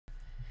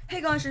Hey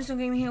guys, Tristan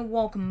Gaming here.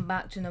 Welcome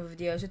back to another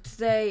video. So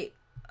today,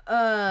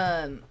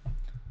 I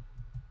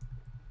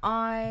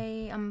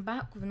am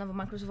back with another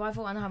Minecraft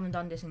Survival, and I haven't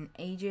done this in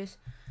ages.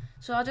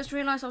 So I just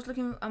realized I was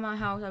looking at my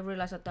house. I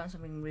realized I'd done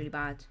something really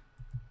bad.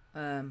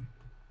 Yeah,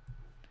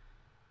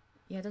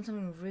 I've done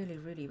something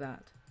really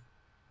bad.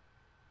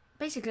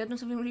 Basically, I've done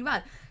something really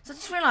bad. So I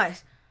just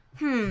realized,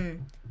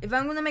 if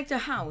I'm gonna make the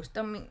house,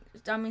 that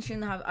means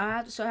shouldn't have.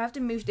 I have to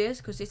move this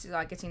because this is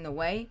like getting in the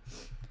way.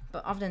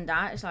 But other than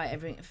that, it's like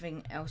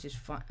everything else is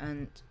fine,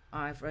 and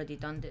I've already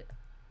done it.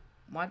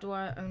 Why do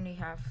I only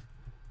have?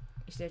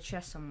 Is there a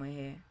chest somewhere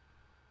here?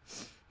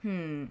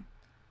 Apparently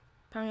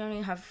I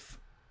only have.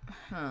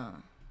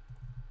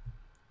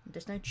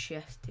 There's no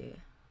chest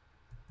here.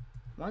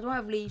 Why do I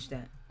have leaves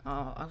there?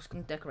 Oh, I was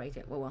gonna decorate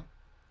it. Well.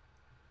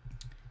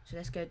 So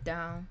let's go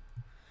down.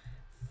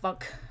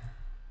 Fuck.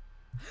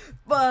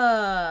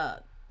 Oh,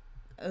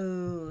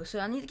 so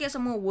I need to get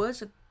some more wood.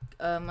 So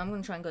I'm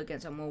gonna try and go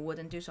get some more wood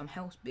and do some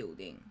house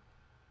building.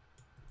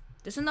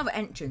 There's another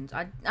entrance.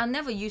 I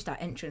never used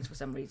that entrance for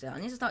some reason. I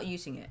need to start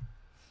using it.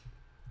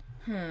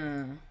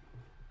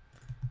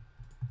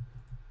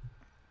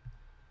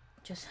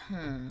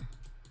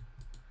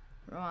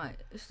 Right,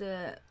 is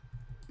there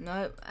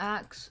no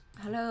axe?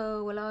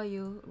 Hello, where are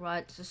you?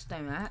 Right, it's a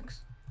stone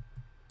axe.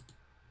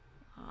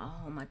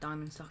 Oh, my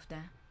diamond stuff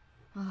there.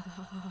 By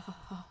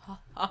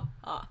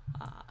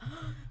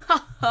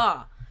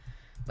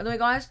the way,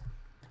 guys,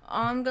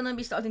 I'm gonna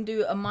be starting to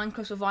do a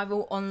Minecraft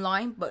Survival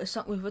online, but it's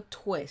something with a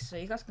twist, so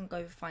you guys can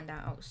go find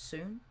that out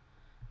soon.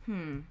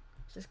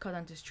 Let's just cut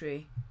down this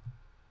tree.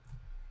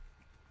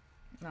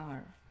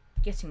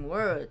 Getting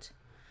word.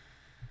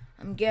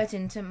 I'm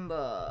getting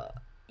timber.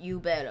 You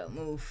better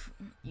move.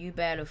 You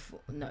better.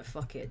 No,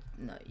 fuck it.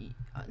 No,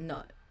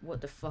 no.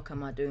 What the fuck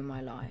am I doing in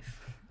my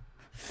life?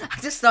 I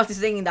just started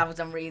singing that for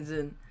some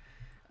reason.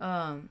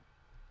 Now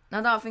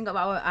that I think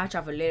about it, I actually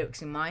have the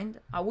lyrics in mind.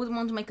 I would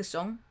want to make a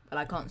song, but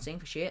I can't sing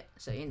for shit,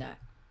 so you know.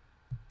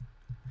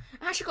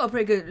 I actually got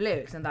pretty good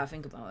lyrics now that I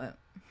think about it.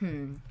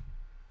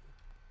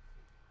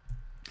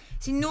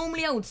 See,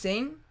 normally I would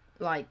sing,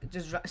 like,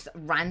 just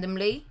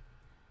randomly.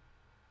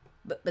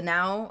 But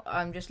now,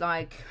 I'm just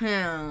like,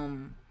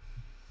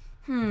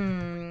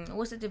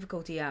 what's the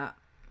difficulty at?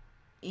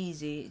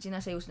 Easy. Didn't I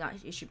say it was not,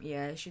 it should be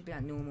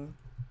at normal.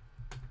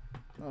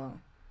 Well.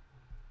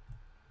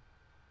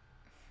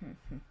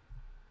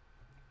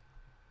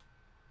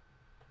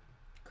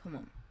 Come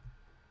on.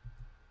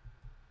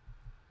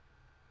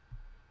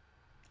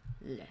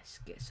 Let's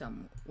get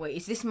some. Wait,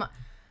 is this my?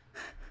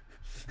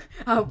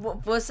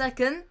 For a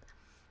second,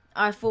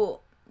 I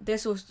thought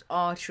this was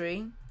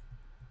archery.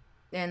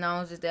 Then I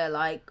was just there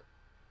like,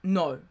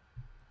 no,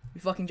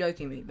 you're fucking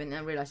joking me. But then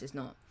I realized it's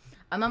not.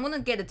 And I'm gonna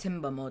get a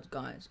timber mod,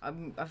 guys. I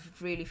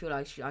really feel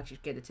like I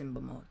should get a timber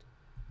mod.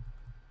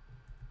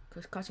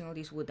 Because cutting all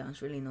these wood down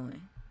is really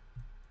annoying.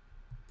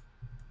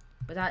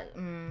 But that,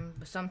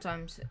 but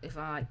sometimes if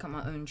I like cut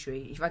my own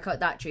tree, if I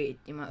cut that tree,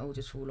 it might all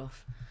just fall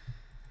off.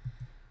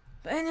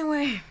 But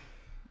anyway,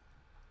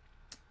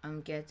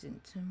 I'm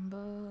getting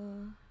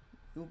timber.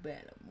 You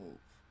better move.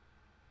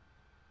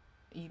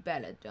 You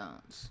better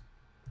dance.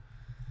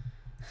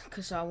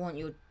 Because I want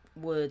your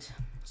wood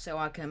so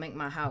I can make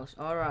my house.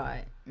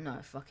 Alright.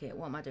 No, fuck it.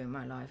 What am I doing in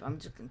my life? I'm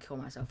just going to kill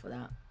myself for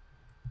that.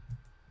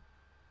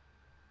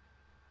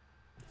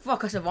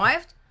 Fuck, I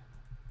survived?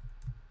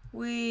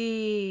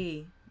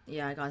 Wee.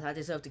 Yeah, guys, I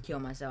deserve to kill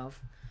myself.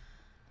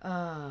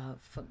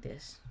 Fuck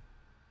this.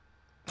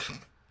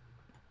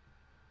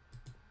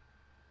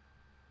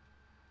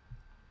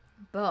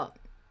 But,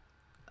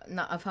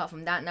 no, apart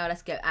from that, now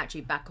let's get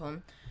actually back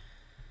on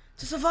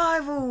to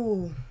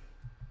survival.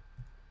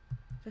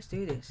 Let's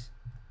do this.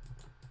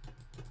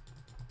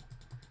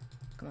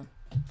 Come on.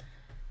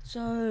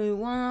 So,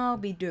 what I'll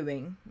be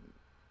doing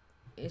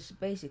is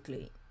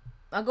basically,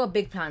 I got a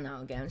big plan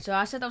now again. So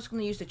I said I was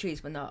gonna use the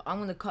trees, but no, I'm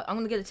gonna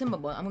get a timber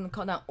board. I'm gonna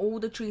cut down all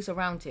the trees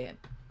around here,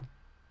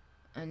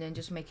 and then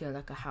just make it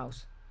like a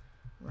house.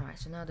 Right.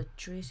 So now the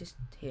trees is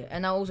here,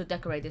 and I'll also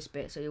decorate this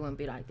bit so it won't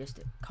be like this.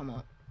 Come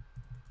on.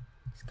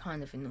 It's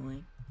kind of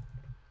annoying,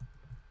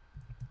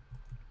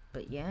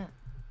 but yeah.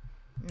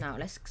 Now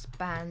let's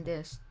expand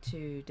this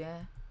to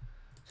there.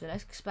 So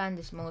let's expand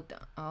this more.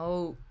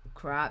 Oh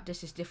crap!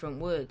 This is different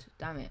wood.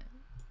 Damn it.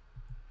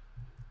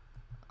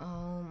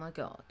 Oh my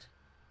god.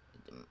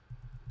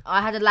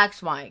 I had a lag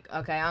spike.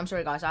 Okay, I'm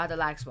sorry guys, I had a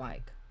lag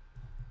spike.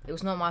 It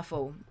was not my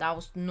fault. That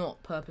was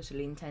not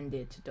purposely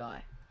intended to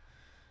die.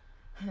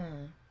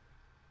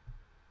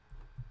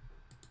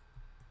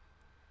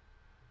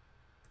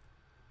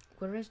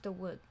 Where is the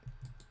wood?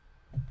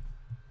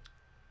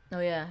 Oh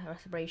yeah,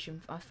 restoration,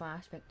 fire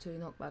aspect 2,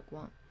 knockback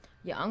 1.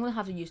 Yeah, I'm gonna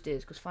have to use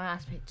this because fire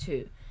aspect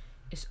 2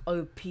 is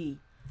OP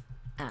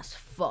as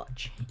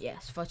fudge.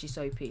 Yes, fudge is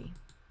OP.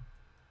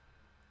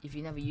 If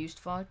you never used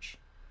fudge,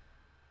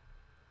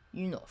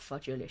 you know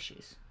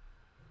fudgelicious.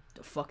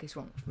 The fuck is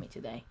wrong with me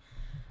today?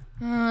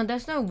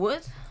 There's no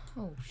wood.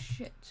 Oh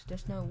shit,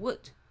 there's no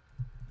wood.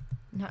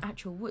 No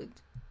actual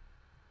wood.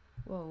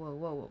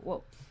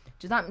 Whoa.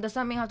 Does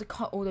that mean I have to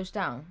cut all those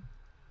down?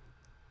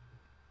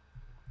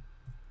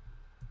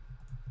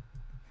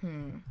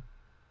 In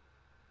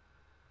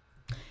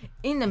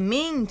the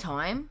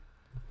meantime,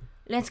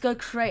 let's go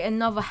create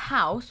another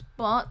house,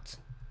 but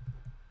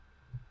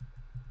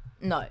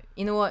no,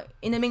 you know what?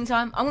 In the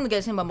meantime, I'm gonna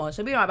get Simba mod,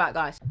 so be right back,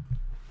 guys.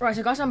 Right,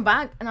 so guys, I'm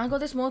back, and I got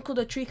this mod called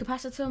the tree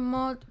capacitator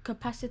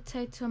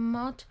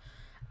mod.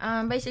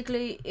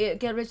 Basically, it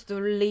get rid of the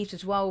leaves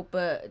as well,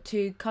 but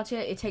to cut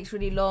it, it takes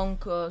really long,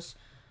 cause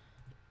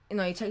you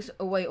know, it takes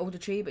away all the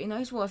tree, but you know,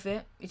 it's worth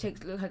it. It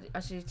takes, look at,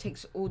 actually, it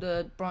takes all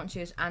the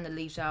branches and the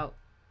leaves out.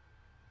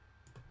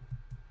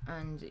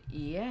 And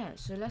yeah,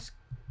 so let's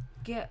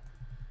get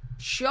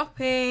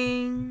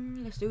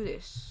shopping. Let's do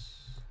this.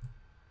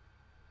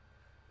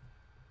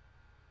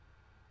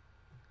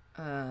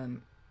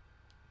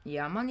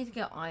 Yeah, I might need to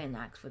get iron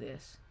axe for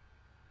this.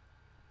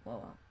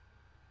 Whoa.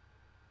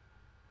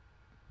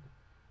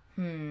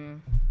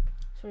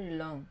 It's really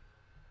long.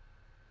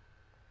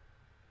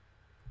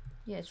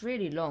 Yeah, it's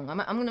really long. I'm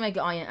gonna make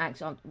an iron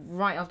axe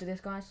right after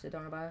this, guys, so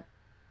don't worry about it.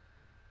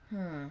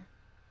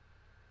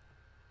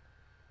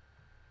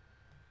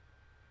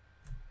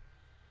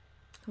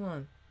 Come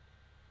on.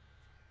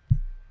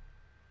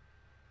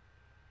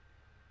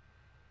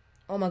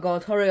 Oh my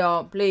god, hurry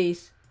up,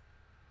 please.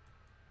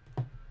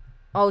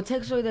 Oh, it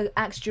takes away the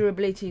axe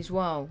durability as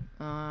well.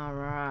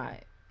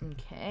 Alright.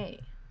 Okay.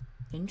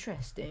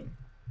 Interesting.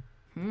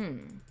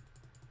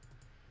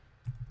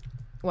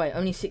 Wait,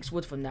 only 6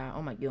 wood from that.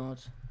 Oh my god.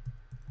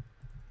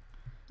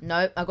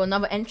 No, I've got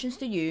another entrance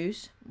to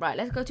use. Right,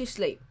 let's go to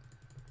sleep.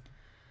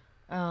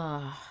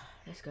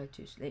 Let's go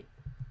to sleep.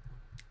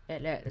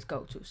 Let's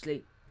go to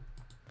sleep.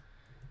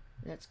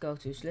 Let's go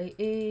to sleep.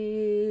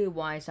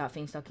 Why is that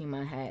thing stuck in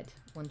my head?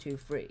 1, 2,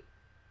 3,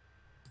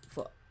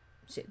 4,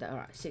 6.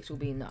 Alright, 6 will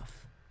be enough.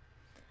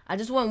 I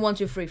just want 1,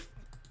 2, 3,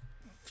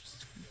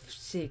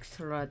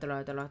 6.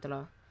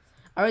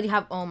 I already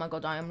have. Oh my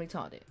god, I am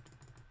retarded.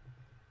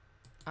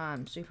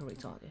 I'm super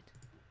retarded.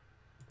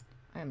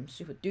 I am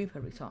super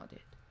duper retarded.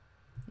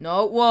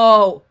 No,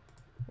 whoa!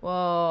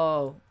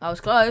 Whoa. I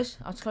was close.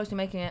 I was close to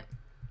making it.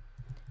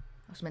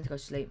 I was meant to go to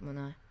sleep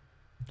when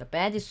the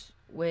bed is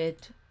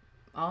weird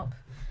up.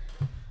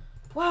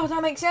 Wow,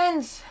 that makes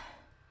sense.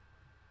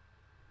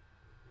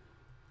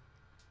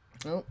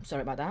 Oh,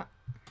 sorry about that.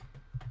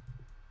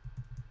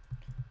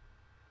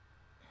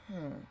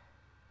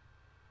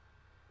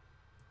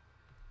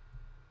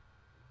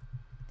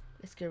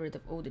 Let's get rid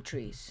of all the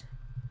trees.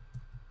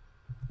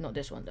 Not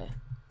this one though.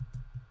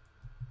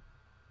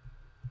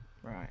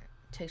 Right.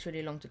 Takes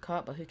really long to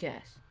cut, but who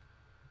cares?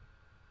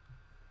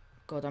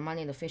 God, I might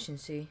need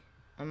efficiency.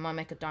 I might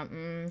make a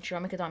diamond. Should I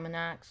make a diamond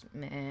axe?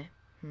 Meh.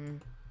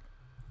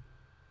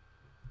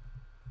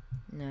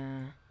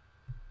 Nah.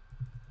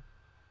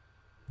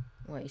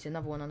 Wait, is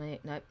another one on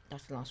it? Nope,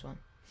 that's the last one.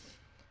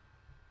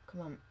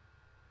 Come on.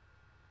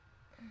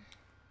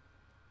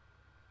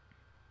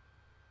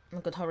 Oh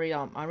my god, hurry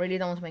up. I really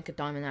don't want to make a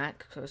diamond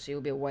axe because it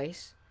will be a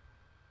waste.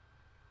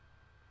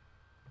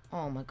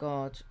 Oh my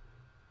god.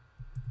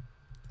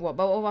 What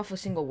about for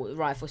single wood?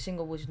 Right, for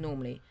single wood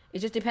normally. It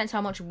just depends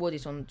how much wood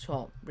is on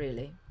top,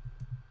 really.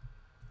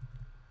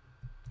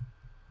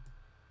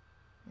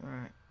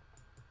 Right.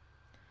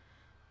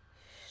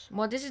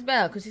 Well, this is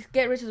better because it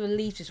get rid of the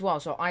leaves as well,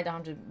 so I don't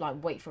have to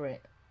like wait for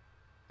it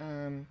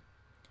to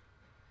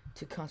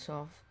cut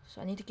off.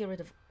 So I need to get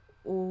rid of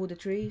all the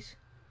trees.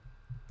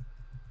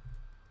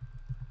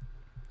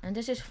 And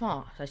this is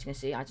fast, as you can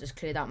see. I just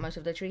cleared out most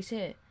of the trees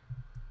here.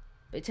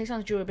 But it takes out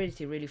the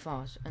durability really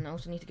fast. And I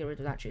also need to get rid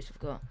of that tree, so I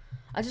forgot.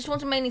 I just want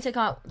to mainly take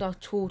out the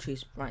tall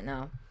trees right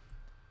now.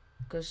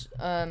 Because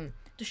the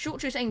short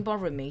trees ain't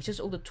bothering me. It's just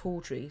all the tall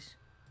trees.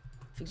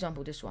 For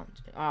example, this one.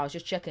 I was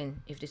just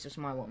checking if this is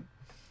my one.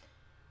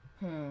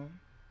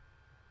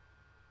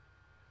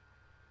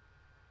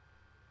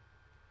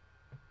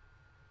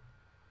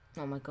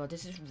 Oh my god,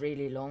 this is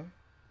really long.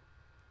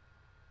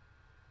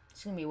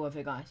 It's gonna be worth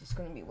it, guys. It's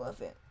gonna be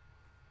worth it.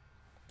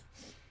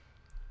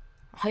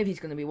 I hope it's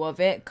gonna be worth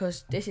it,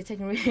 because this is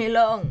taking really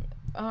long.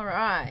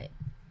 Alright.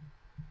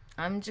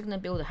 I'm just gonna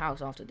build a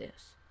house after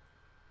this.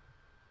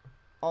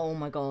 Oh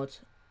my god.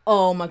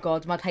 Oh my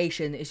god, my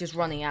patience is just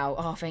running out.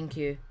 Oh, thank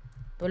you.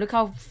 But look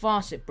how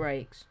fast it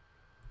breaks.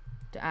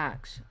 The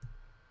axe.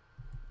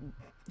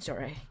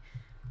 Sorry.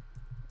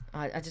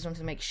 I just wanted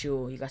to make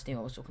sure you guys knew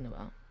what I was talking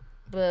about.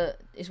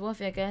 But it's worth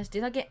it, I guess.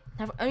 Did I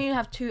only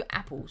have 2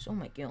 apples? Oh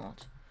my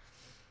god.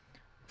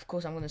 Of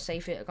course, I'm going to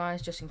save it,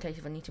 guys, just in case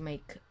if I need to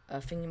make a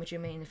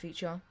thingamajimmy in the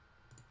future.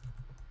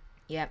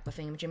 Yep, a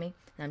thingamajimmy.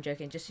 No, I'm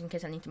joking. Just in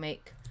case I need to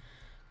make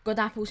good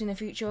apples in the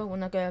future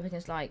when I go up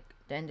against, like,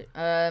 the end.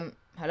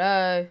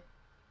 Hello?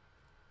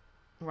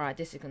 Right,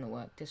 this is going to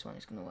work. This one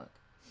is going to work.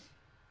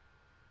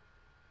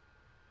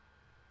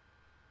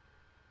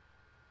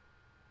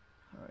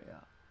 Hurry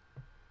up.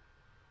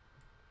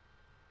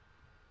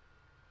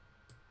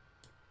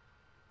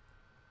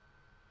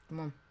 Come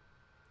on.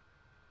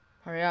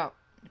 Hurry up.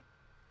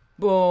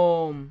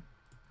 Boom.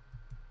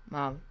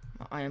 Wow,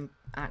 my iron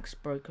axe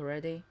broke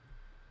already.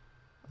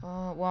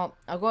 Well,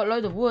 I got a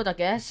load of wood, I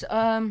guess.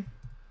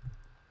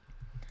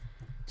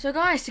 So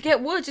guys, to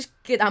get wood, just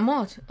get that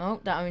mod. Oh,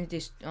 that only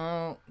this.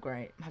 Oh,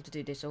 great. I have to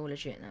do this all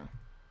legit now.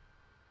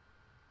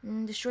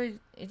 It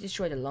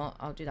destroyed a lot.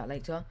 I'll do that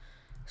later.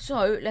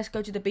 So let's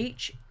go to the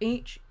beach.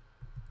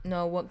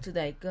 No work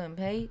today. Go and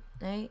pay.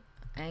 Hey,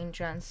 ain't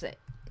transit.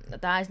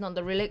 That is not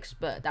the lyrics,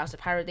 but that's a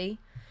parody.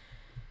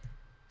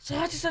 So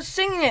I just started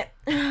singing it.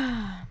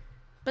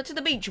 But to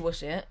the beach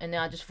was it, and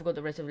then I just forgot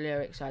the rest of the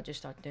lyrics. So I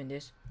just started doing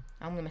this.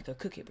 I'm gonna make a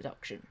cookie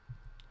production.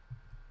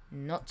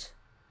 Not.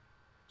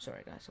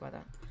 Sorry guys about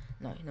that.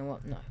 No, you know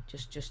what? No,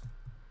 just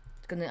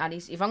gonna at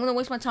least if I'm gonna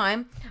waste my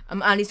time,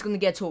 I'm at least gonna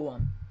get a tall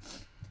one.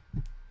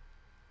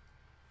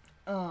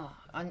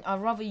 I'd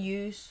rather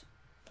use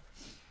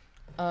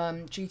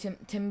tree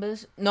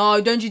timbers. No,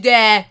 don't you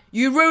dare!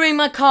 You ruining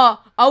my car!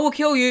 I will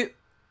kill you.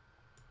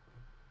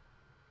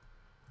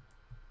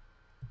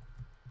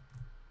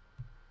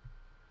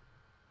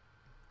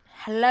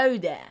 Hello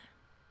there.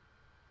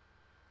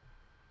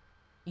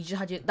 You just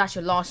had that's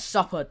your last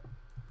supper.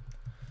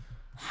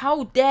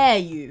 How dare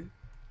you?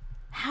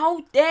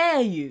 How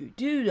dare you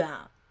do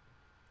that?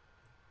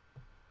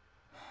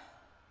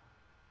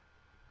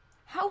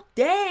 How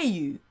dare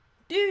you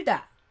do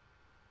that?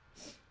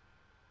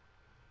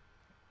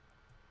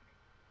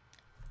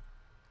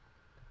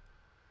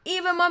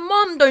 Even my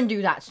mom don't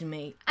do that to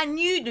me, and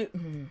you do.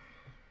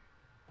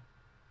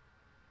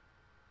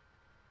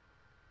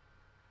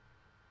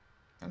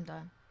 I'm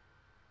done.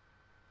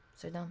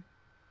 So done.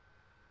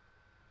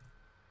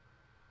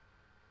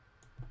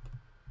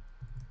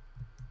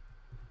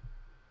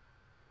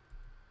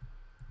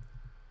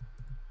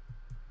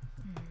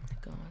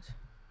 God.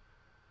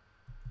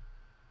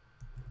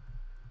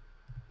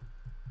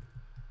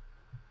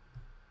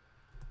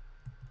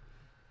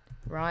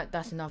 Right,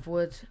 that's enough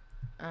wood,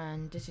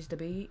 and this is the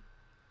beat.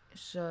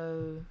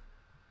 So,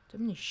 so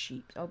many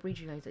sheep. I'll breed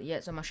you later. Yeah,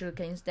 so my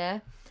sugarcane's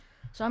there.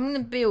 So I'm gonna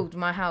build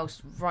my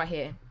house right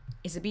here.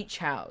 It's a beach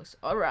house.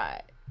 All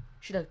right.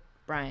 Should have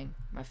rang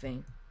my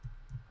thing.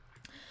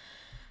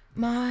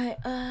 My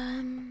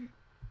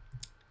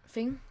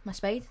thing, my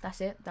spade.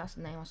 That's it. That's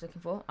the name I was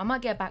looking for. I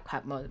might get a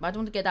backpack mod, but I don't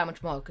want to get that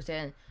much mod because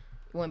then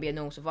it won't be a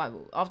normal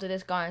survival. After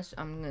this, guys,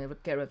 I'm gonna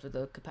get rid of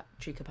the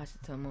tree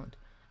capacitor mod.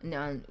 And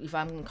then if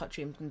I'm gonna cut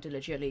tree, I'm gonna do it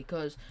legitly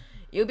because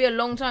it'll be a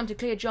long time to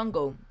clear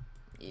jungle.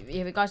 If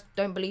you guys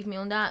don't believe me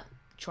on that,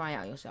 try it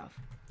out yourself.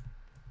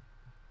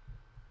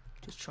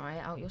 Just try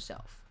it out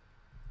yourself.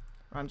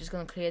 Right, I'm just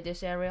gonna clear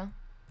this area.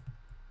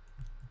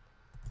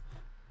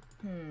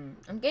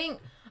 I'm getting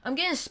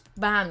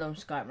spammed on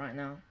Skype right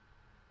now.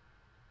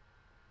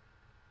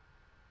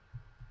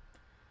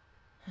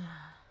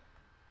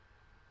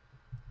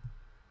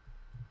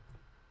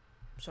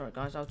 Sorry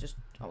guys, I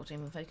was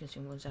even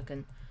focusing 1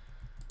 second.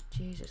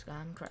 Jesus,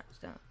 I'm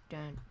cracked out.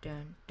 Dun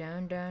dun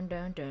dun dun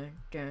dun dun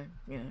dun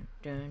dun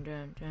dun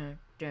dun dun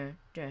dun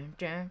dun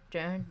dun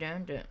dun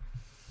dun dun.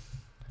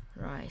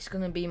 Right, it's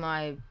gonna be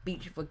my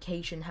beach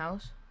vacation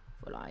house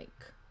for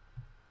like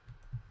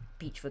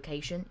beach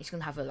vacation. It's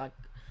gonna have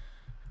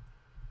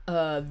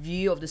a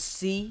view of the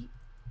sea.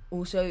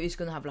 Also, it's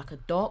gonna have like a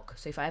dock.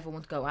 So if I ever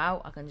want to go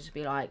out, I can just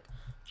be like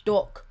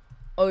dock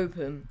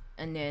open,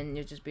 and then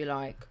you'll just be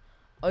like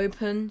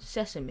open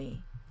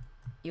sesame.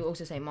 You'll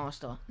also say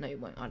master. No, you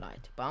won't. I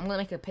lied. But I'm gonna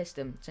make a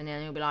piston, so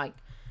then it'll be like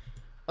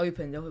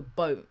open the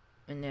boat,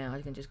 and then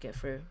I can just get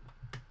through.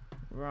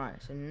 Right.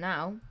 So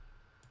now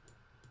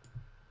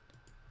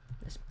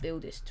let's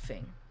build this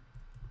thing.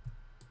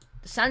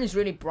 The sun is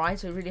really bright,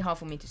 so it's really hard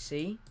for me to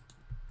see.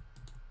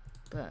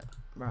 But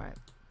right,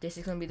 this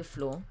is gonna be the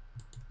floor.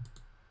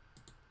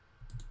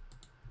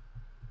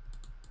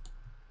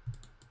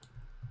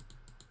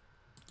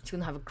 It's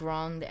gonna have a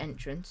grand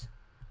entrance.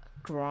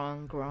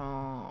 Grand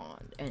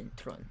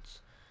entrance.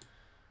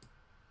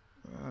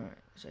 Right,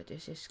 so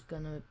this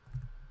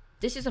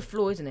is a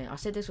floor, isn't it? I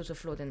said this was a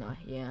floor, didn't I?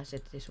 Yeah, I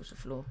said this was a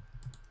floor.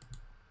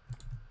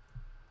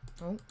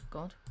 Oh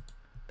god,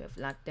 bit of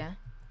lag there.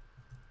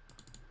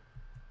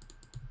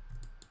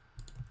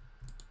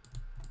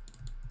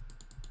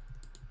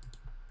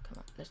 Come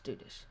on, let's do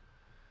this.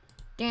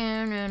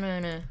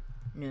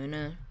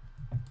 No.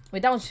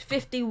 Wait, that was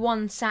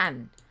 51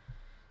 sand.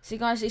 See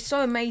guys, it's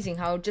so amazing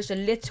how just a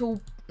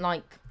little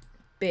like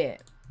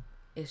bit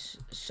is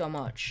so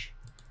much.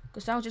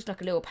 Because that was just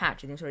like a little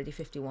patch and it's already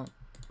 51.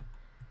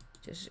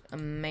 Just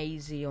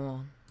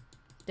amazing.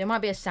 There might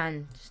be a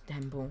sand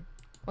temple.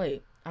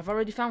 Wait, I've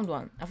already found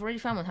one.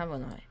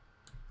 Haven't I?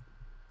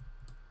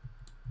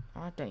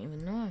 I don't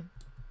even know.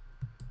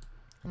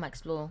 I might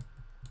explore.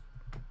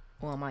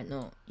 Or I might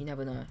not. You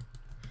never know.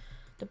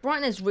 The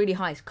brightness really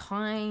high. It's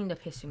kind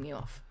of pissing me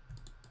off.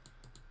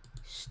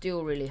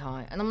 Still really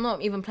high. And I'm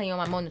not even playing on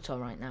my monitor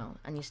right now.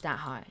 And it's that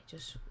high.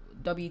 Just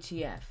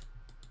WTF.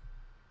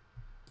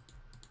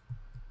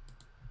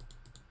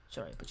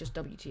 Sorry, but just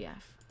WTF.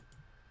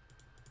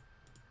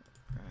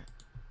 Right.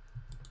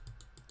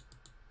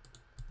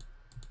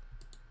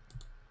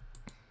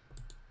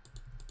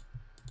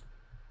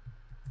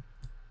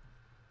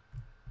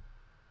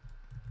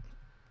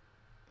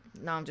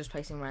 Now I'm just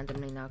placing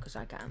randomly now because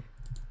I can.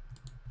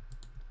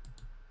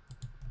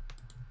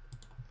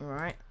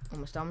 Alright,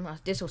 almost done.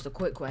 This was the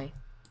quick way.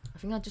 I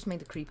think I just made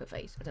the creeper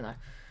face. I don't know.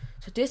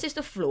 So this is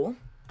the floor.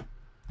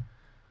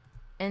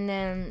 And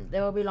then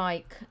there will be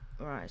like...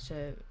 Right,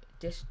 so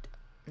this...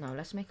 No,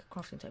 let's make a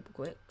crafting table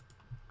quick.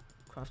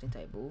 Crafting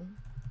table.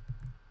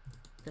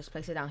 Let's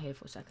place it down here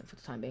for a second for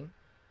the time being.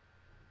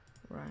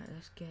 Right,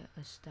 let's get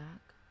a stack.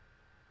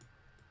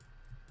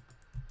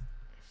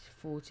 It's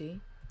 40.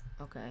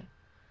 Okay.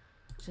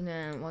 So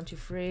then 1, 2,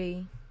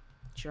 3.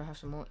 Should I have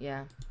some more?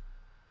 Yeah.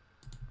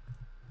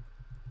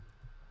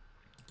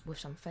 With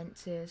some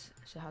fences.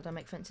 So how do I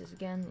make fences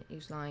again?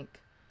 Use like...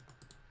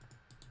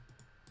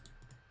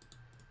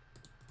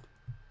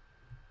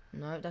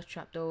 No, that's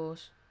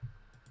trapdoors.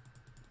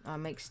 I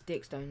make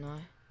sticks, don't I?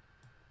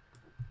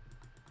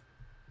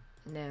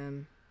 And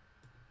then...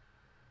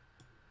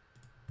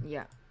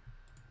 Yeah.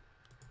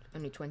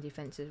 Only 20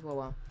 fences.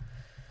 Well.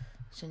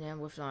 So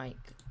then with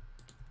like...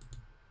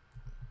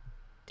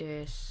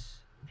 This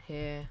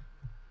here.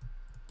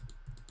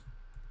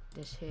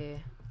 This here.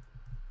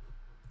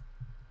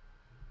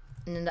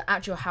 And then the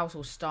actual house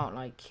will start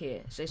like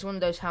here. So it's one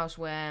of those houses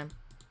where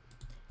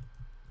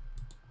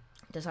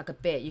there's like a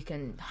bit you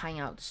can hang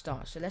out to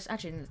start. So let's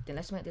actually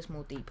let's make this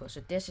more deeper.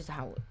 So this is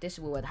how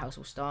where the house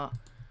will start.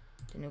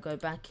 Then we'll go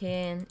back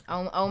in.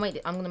 I'm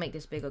gonna make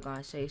this bigger,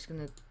 guys. So it's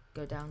gonna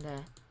go down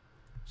there.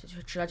 So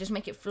should I just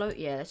make it float?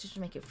 Yeah, let's just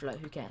make it float.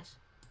 Who cares?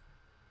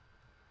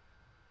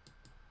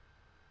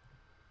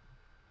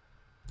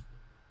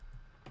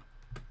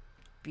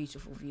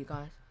 Beautiful view,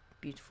 guys.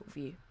 Beautiful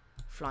view.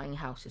 Flying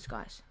houses,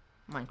 guys.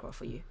 Minecraft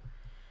for you.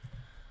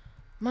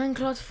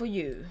 Minecraft for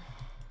you.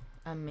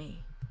 And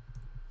me.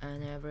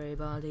 And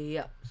everybody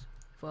else.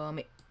 For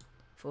me.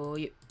 For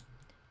you.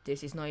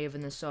 This is not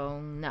even a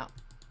song now.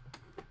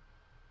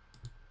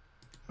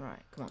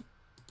 Right, come on.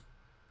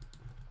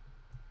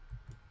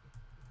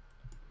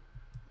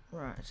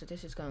 Right, so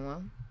this is going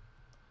well.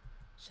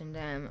 So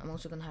then I'm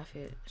also gonna have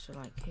here, so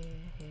like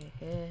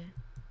here.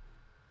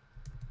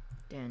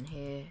 Then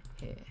here.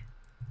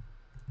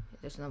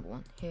 There's another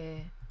one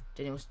here.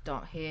 Then it will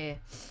start here.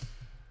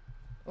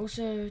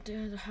 Also,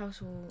 the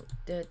house will...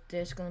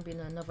 There's going to be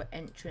another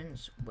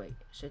entrance. Wait,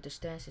 so the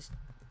stairs is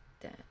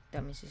there.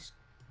 That means it's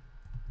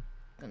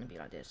going to be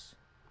like this.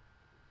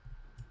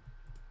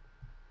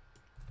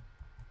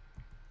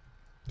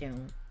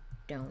 Down.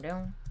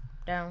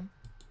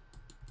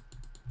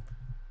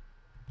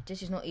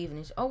 This is not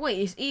even. Oh, wait,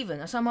 it's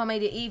even. I somehow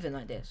made it even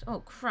like this. Oh,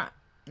 crap.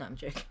 No, I'm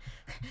joking.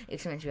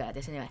 It's meant to be like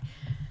this anyway.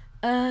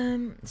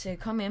 So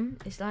come in.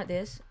 It's like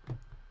this.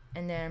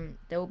 And then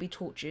there will be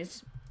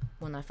torches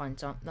when I find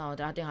some. No, I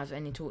don't have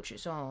any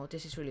torches. Oh,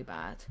 this is really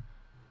bad.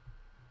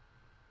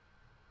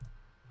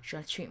 Should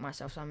I treat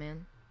myself some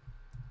in?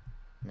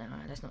 No,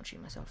 let's not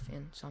treat myself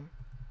in some.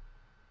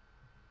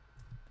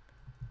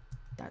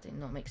 That did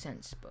not make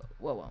sense, but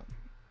well.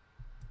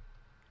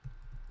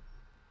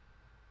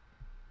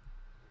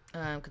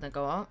 Can I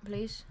go up,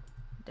 please?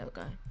 There we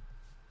go.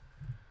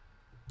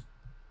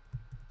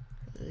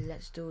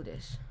 Let's do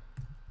this.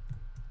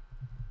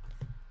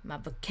 My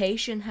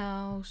vacation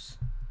house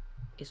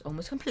is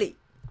almost complete.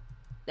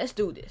 Let's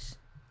do this.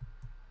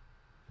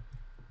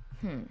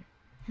 You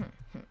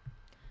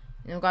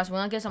know, guys,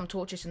 when I get some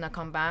torches and I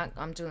come back,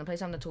 I'm just gonna place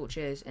some of the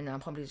torches and then I'm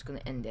probably just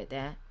gonna end it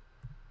there.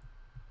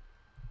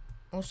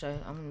 Also,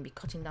 I'm gonna be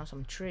cutting down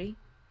some trees.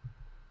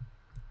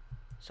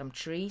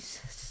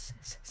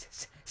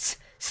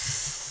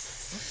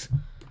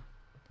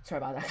 Sorry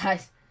about that,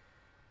 guys.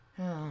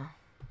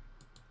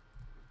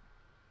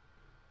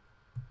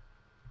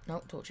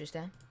 No, torches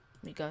there.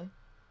 We go.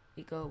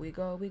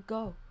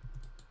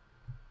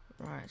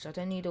 Right, so I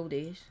don't need all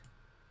these.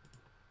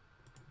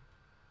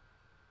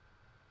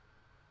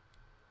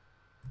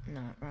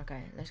 No,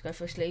 okay, let's go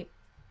for sleep.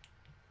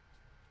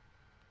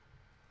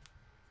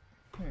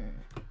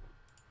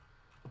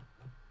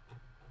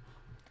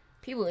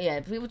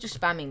 People just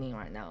spamming me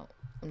right now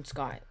on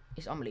Skype.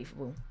 It's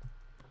unbelievable.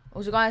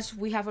 Also, guys,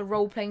 we have a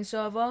role-playing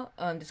server.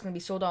 That's gonna be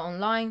sold out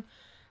online.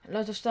 A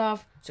lot of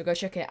stuff. So go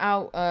check it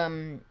out.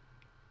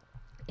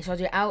 It's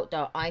already out.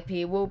 The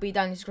IP will be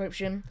down in the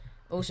description.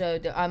 Also,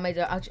 I made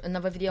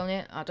another video on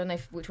it. I don't know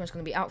which one's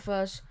gonna be out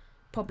first.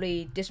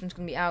 Probably this one's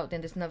gonna be out.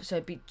 Then there's another.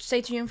 So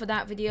stay tuned for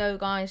that video,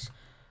 guys.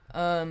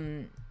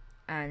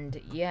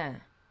 And yeah.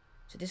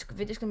 So this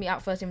video's gonna be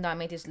out first, even though I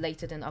made this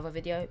later than the other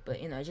video.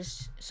 But you know,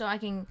 just so I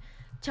can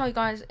tell you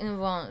guys in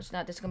advance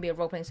that there's gonna be a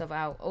role-playing stuff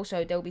out.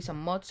 Also, there will be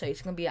some mods, so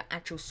it's gonna be an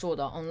actual Sword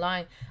Art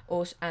Online,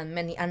 also, and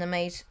many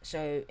animes.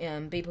 So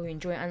people who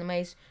enjoy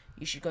animes,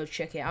 you should go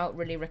check it out.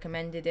 Really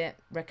recommend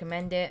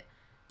it.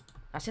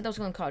 I said I was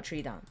gonna cut a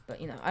tree down,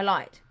 but you know, I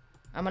lied.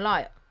 I'm a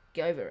liar.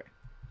 Get over it.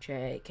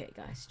 JK,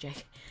 guys.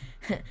 JK.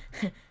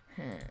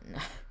 No.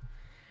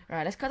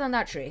 Right, let's cut down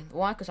that tree.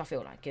 Why? Because I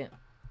feel like it.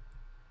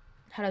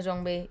 Hello,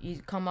 zombie.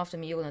 You come after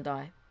me, you're gonna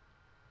die.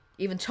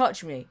 Even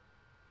touch me.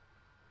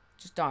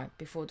 Just die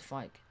before the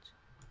fight gets.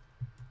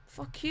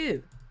 Fuck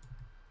you.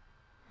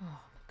 Oh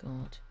my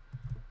god.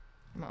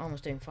 My armor's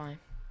doing fine.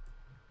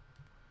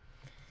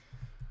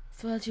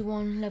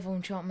 31 level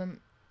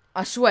enchantment.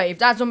 I swear, if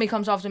that zombie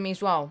comes after me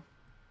as well.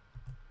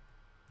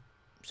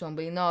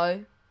 Zombie,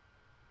 no.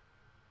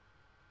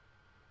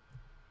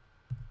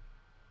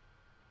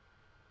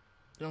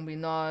 Zombie,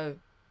 no.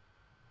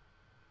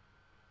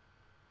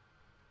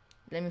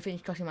 Let me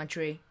finish cutting my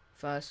tree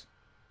first.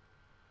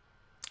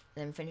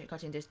 Let me finish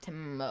cutting this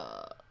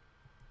timber.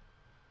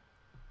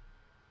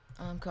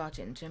 I'm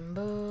cutting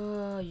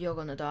timber. You're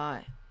gonna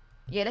die.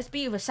 Yeah, let's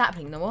beat with a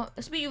sapling, you know what?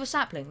 Let's beat with a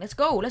sapling. Let's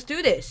go. Let's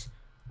do this.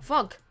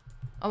 Fuck.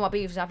 Oh, I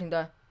beat with a sapling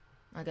though.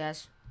 I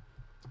guess.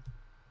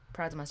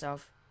 Proud of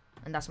myself.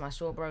 And that's my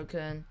sword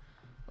broken.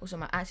 Also,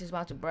 my axe is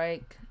about to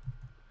break.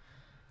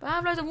 But I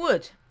have loads of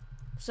wood.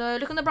 So,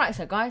 look on the bright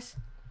side, guys.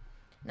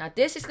 Now,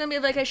 this is going to be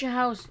a vacation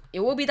house.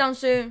 It will be done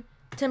soon.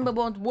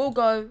 Timberboard will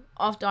go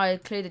after I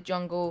clear the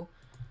jungle.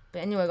 But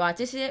anyway, guys,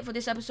 this is it for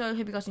this episode.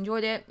 Hope you guys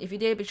enjoyed it. If you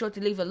did, be sure to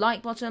leave a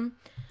like button.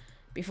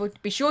 Be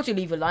sure to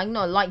leave a like,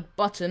 not a like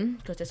button,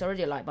 because there's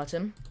already a like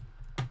button.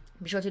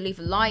 Be sure to leave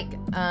a like.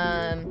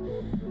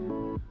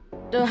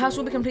 The house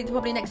will be completed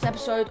probably next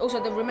episode.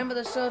 Also, remember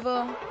the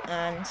server.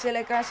 And see you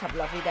later, guys. Have a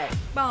lovely day.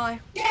 Bye.